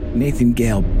 Nathan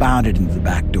Gale bounded into the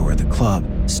back door of the club,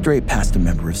 straight past a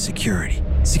member of security.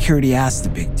 Security asked the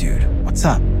big dude, "What's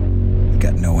up?" He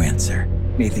got no answer.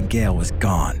 Nathan Gale was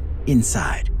gone,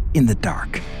 inside, in the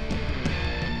dark.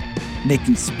 Nick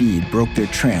and Speed broke their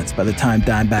trance by the time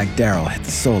Dimebag Darrell hit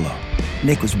the solo.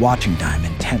 Nick was watching Dime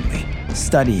intently,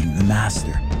 studying the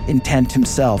master, intent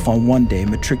himself on one day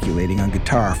matriculating on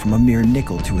guitar from a mere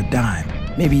nickel to a dime,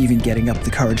 maybe even getting up the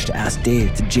courage to ask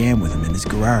Dave to jam with him in his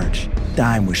garage.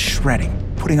 Dime was shredding,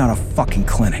 putting on a fucking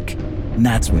clinic. And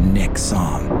that's when Nick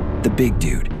saw him, the big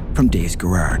dude from Dave's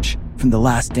garage, from the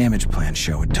last Damage Plan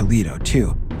show in Toledo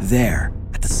too, there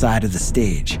at the side of the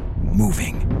stage,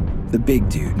 moving. The big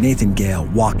dude, Nathan Gale,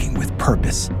 walking with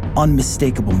purpose,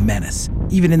 unmistakable menace,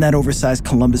 even in that oversized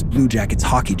Columbus Blue Jackets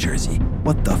hockey jersey.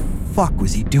 What the fuck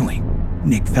was he doing?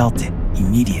 Nick felt it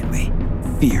immediately.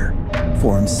 Fear.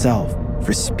 For himself,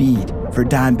 for Speed, for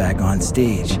Dimebag on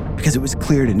stage, because it was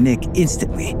clear to Nick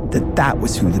instantly that that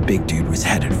was who the big dude was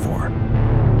headed for.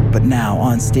 But now,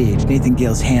 on stage, Nathan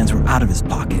Gale's hands were out of his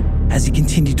pocket. As he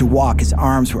continued to walk, his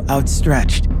arms were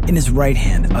outstretched. In his right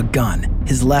hand, a gun,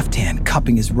 his left hand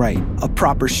cupping his right, a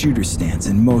proper shooter stance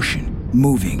in motion,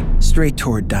 moving straight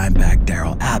toward Dimebag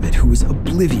Darrell Abbott, who was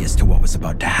oblivious to what was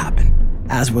about to happen,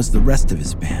 as was the rest of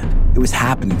his band. It was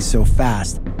happening so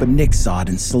fast, but Nick saw it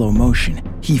in slow motion.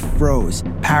 He froze,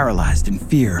 paralyzed in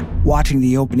fear, watching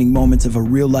the opening moments of a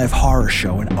real-life horror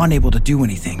show and unable to do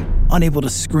anything, unable to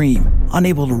scream,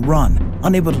 unable to run,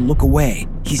 unable to look away.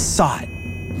 He saw it.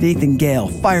 Nathan Gale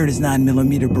fired his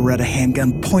 9mm Beretta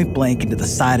handgun point-blank into the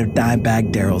side of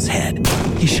Dimebag Darrell's head.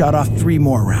 He shot off 3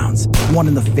 more rounds, one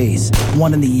in the face,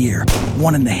 one in the ear,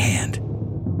 one in the hand.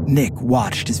 Nick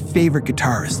watched his favorite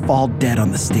guitarist fall dead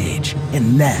on the stage,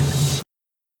 and then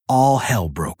all hell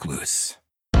broke loose.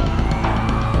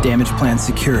 Damage Plan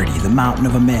security, the mountain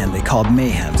of a man they called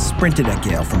Mayhem, sprinted at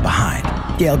Gale from behind.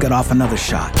 Gale got off another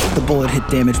shot. The bullet hit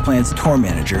Damage Plan's tour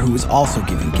manager, who was also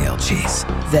giving Gale chase.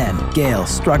 Then, Gale,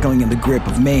 struggling in the grip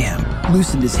of Mayhem,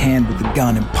 loosened his hand with the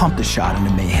gun and pumped a shot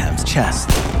into Mayhem's chest.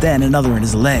 Then another in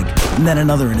his leg, and then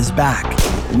another in his back.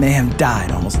 Mayhem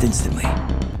died almost instantly.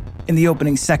 In the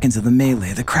opening seconds of the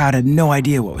melee, the crowd had no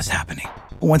idea what was happening.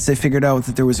 But once they figured out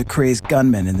that there was a crazed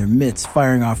gunman in their midst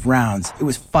firing off rounds, it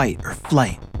was fight or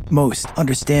flight. Most,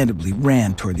 understandably,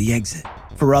 ran toward the exit.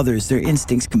 For others, their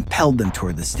instincts compelled them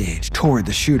toward the stage, toward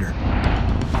the shooter.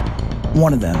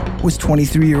 One of them was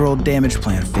 23-year-old Damage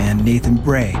Plan fan Nathan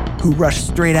Bray, who rushed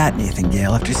straight at Nathan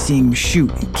Gale after seeing him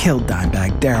shoot and kill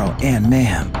Dimebag Darrell and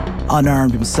Mayhem.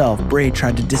 Unarmed himself, Bray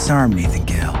tried to disarm Nathan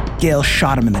Gale. Gale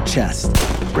shot him in the chest.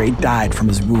 Bray died from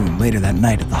his wound later that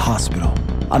night at the hospital.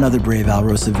 Another brave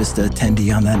Alrosa Vista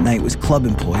attendee on that night was club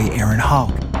employee Aaron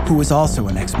Hogg, who was also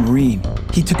an ex-Marine.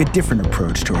 He took a different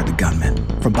approach toward the gunman,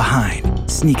 from behind,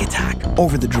 sneak attack,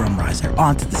 over the drum riser,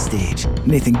 onto the stage.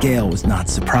 Nathan Gale was not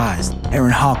surprised.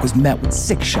 Aaron Hawk was met with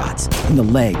 6 shots, in the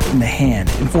leg, in the hand,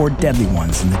 and 4 deadly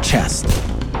ones in the chest.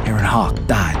 Aaron Hawk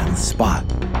died on the spot.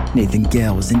 Nathan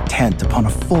Gale was intent upon a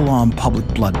full-on public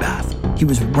bloodbath. He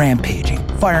was rampaging,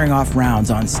 firing off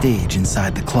rounds on stage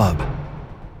inside the club.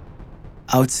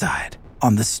 Outside,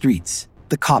 on the streets,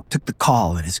 the cop took the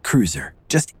call in his cruiser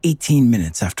just 18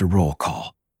 minutes after roll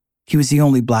call. He was the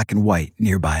only black and white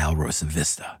nearby Alrosa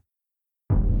Vista.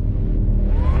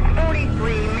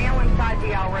 43, male inside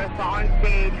the Alrosa on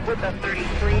stage with a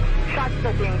 33. Shots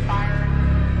still being fired.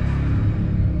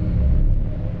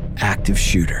 Active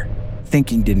shooter.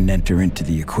 Thinking didn't enter into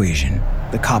the equation.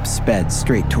 The cop sped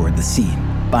straight toward the scene,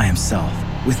 by himself,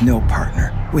 with no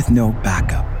partner, with no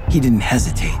backup. He didn't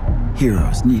hesitate.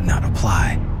 Heroes need not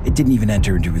apply. It didn't even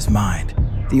enter into his mind.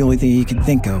 The only thing he could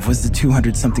think of was the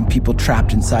 200-something people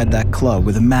trapped inside that club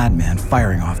with a madman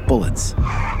firing off bullets.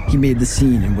 He made the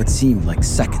scene in what seemed like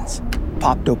seconds,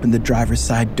 popped open the driver's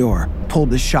side door,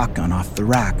 pulled his shotgun off the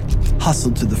rack,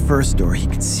 hustled to the first door he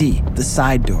could see, the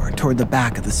side door toward the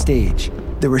back of the stage.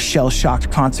 There were shell-shocked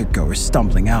concertgoers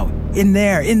stumbling out. In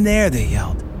there, they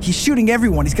yelled. He's shooting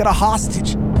everyone, he's got a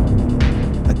hostage.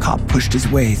 The cop pushed his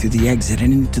way through the exit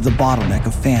and into the bottleneck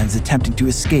of fans attempting to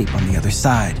escape on the other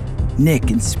side. Nick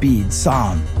and Speed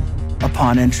saw him.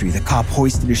 Upon entry, the cop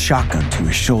hoisted his shotgun to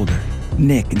his shoulder.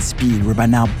 Nick and Speed were by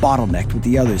now bottlenecked with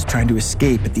the others trying to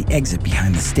escape at the exit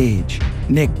behind the stage.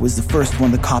 Nick was the first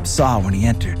one the cop saw when he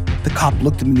entered. The cop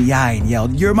looked him in the eye and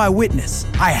yelled, "You're my witness.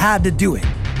 I had to do it."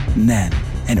 And then,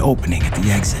 an opening at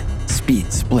the exit.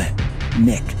 Speed split.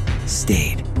 Nick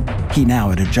stayed. He now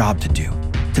had a job to do,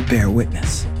 to bear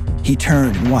witness. He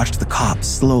turned and watched the cop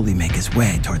slowly make his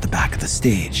way toward the back of the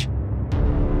stage.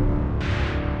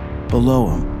 Below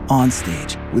him, on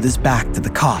stage, with his back to the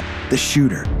cop, the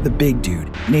shooter, the big dude,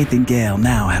 Nathan Gale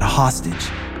now had a hostage.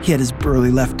 He had his burly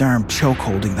left arm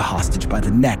chokeholding the hostage by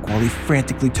the neck while he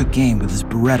frantically took aim with his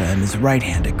Beretta in his right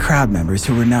hand at crowd members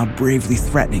who were now bravely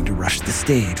threatening to rush the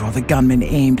stage while the gunman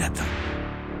aimed at them.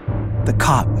 The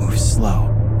cop moved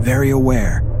slow, very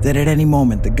aware that at any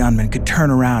moment the gunman could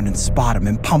turn around and spot him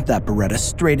and pump that Beretta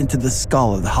straight into the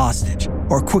skull of the hostage,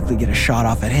 or quickly get a shot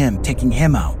off at him, taking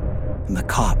him out. And the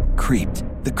cop creeped.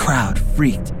 The crowd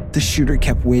freaked. The shooter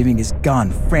kept waving his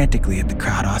gun frantically at the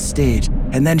crowd off stage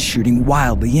and then shooting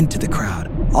wildly into the crowd,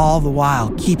 all the while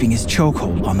keeping his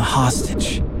chokehold on the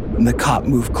hostage. And the cop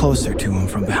moved closer to him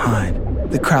from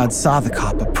behind. The crowd saw the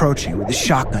cop approaching with his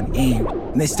shotgun aimed,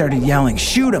 and they started yelling,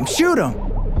 "Shoot him! Shoot him!"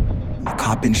 And the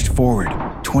cop inched forward,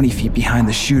 20 feet behind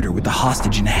the shooter with the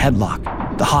hostage in a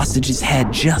headlock. The hostage's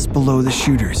head just below the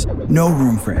shooter's. No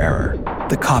room for error.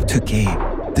 The cop took aim.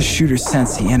 The shooter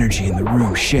sensed the energy in the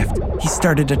room shift. He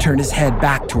started to turn his head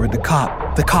back toward the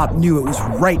cop. The cop knew it was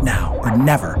right now or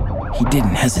never. He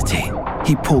didn't hesitate.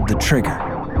 He pulled the trigger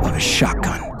of his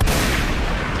shotgun.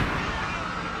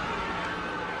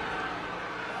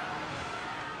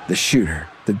 The shooter,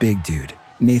 the big dude,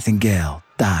 Nathan Gale,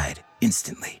 died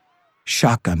instantly.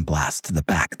 Shotgun blast to the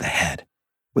back of the head,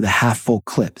 with a half-full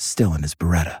clip still in his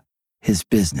Beretta. His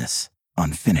business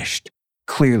unfinished.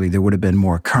 Clearly, there would have been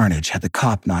more carnage had the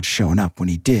cop not shown up when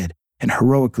he did and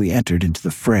heroically entered into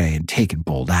the fray and taken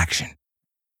bold action.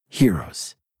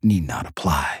 Heroes need not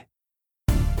apply.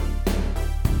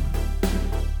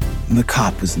 The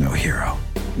cop was no hero,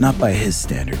 not by his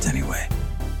standards anyway.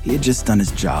 He had just done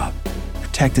his job,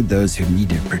 protected those who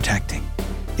needed protecting.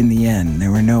 In the end,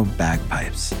 there were no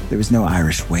bagpipes, there was no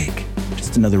Irish wake,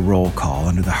 just another roll call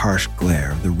under the harsh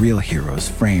glare of the real heroes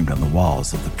framed on the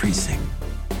walls of the precinct.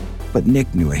 But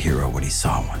Nick knew a hero when he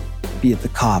saw one, be it the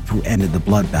cop who ended the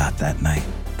bloodbath that night,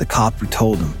 the cop who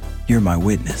told him, "You're my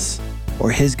witness," or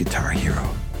his guitar hero,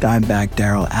 Dimebag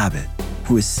Darrell Abbott,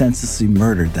 who was senselessly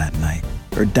murdered that night,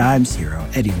 or Dime's hero,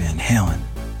 Eddie Van Halen,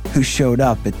 who showed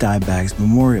up at Dimebag's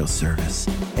memorial service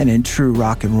and in true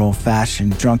rock and roll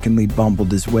fashion drunkenly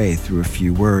bumbled his way through a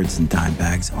few words in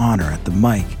Dimebag's honor at the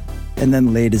mic, and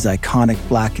then laid his iconic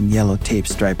black and yellow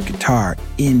tape-striped guitar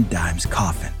in Dime's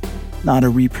coffin. Not a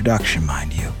reproduction,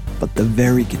 mind you, but the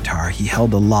very guitar he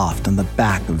held aloft on the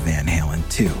back of Van Halen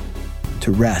 2,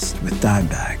 to rest with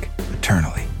Dimebag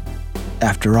eternally.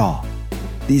 After all,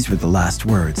 these were the last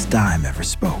words Dime ever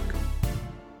spoke.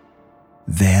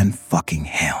 Van fucking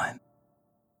Halen.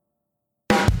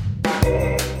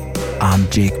 I'm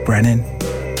Jake Brennan,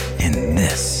 and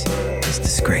this is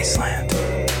Disgraceland.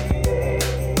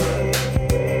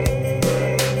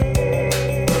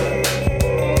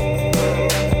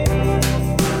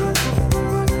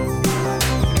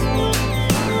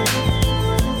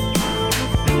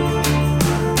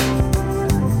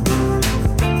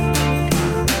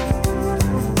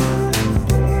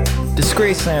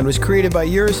 Disgraceland was created by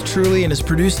yours truly and is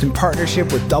produced in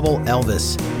partnership with Double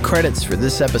Elvis. Credits for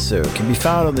this episode can be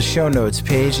found on the show notes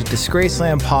page at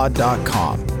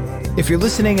disgracelandpod.com. If you're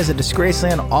listening as a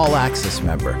Disgraceland All Access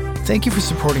member, thank you for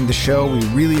supporting the show. We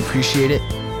really appreciate it.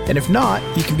 And if not,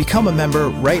 you can become a member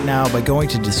right now by going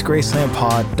to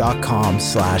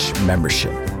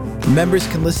disgracelandpod.com/membership. Members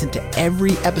can listen to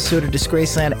every episode of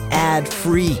Disgraceland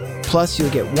ad-free. Plus, you'll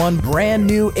get one brand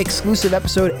new exclusive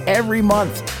episode every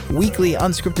month. Weekly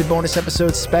unscripted bonus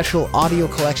episodes, special audio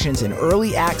collections, and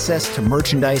early access to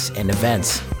merchandise and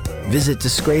events. Visit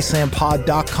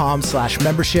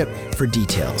disgracelandpod.com/membership for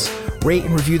details. Rate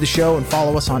and review the show and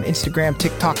follow us on Instagram,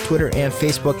 TikTok, Twitter, and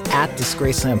Facebook at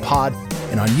DisgracelandPod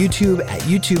and on YouTube at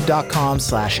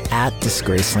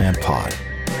youtube.com/@DisgracelandPod.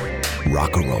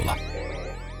 Rock-a-rolla.